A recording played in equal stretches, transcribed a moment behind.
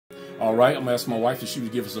All right, I'm going to ask my wife if she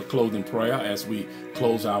would give us a closing prayer as we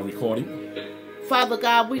close our recording. Father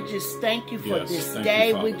God, we just thank you for this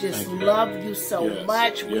day. We just love you so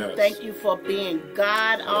much. We thank you for being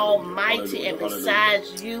God Almighty, and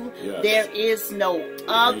besides you, there is no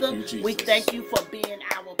other. We thank you for being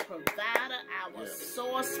our provider, our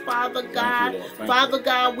source, Father God. Father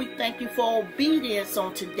God, we thank you for obedience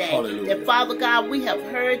on today. That, Father God, we have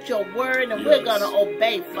heard your word, and we're going to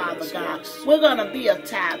obey, Father God. We're going to be a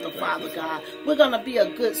tither, Father God. We're going to be a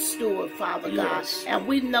good steward, Father God. And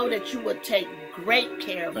we know that you will take great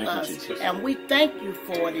care of us. And we thank you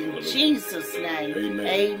for it in Jesus' name. Amen.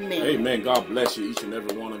 Amen. Amen. God bless you, each and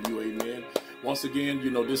every one of you. Amen. Once again, you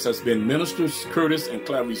know, this has been Ministers Curtis and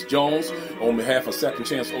Clarice Jones on behalf of Second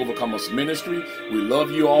Chance Overcomers Ministry. We love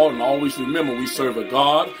you all, and always remember we serve a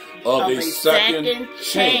God of a second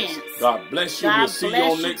chance. God bless you. We'll see you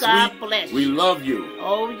on next week. We love you.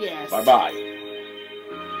 Oh, yes. Bye-bye.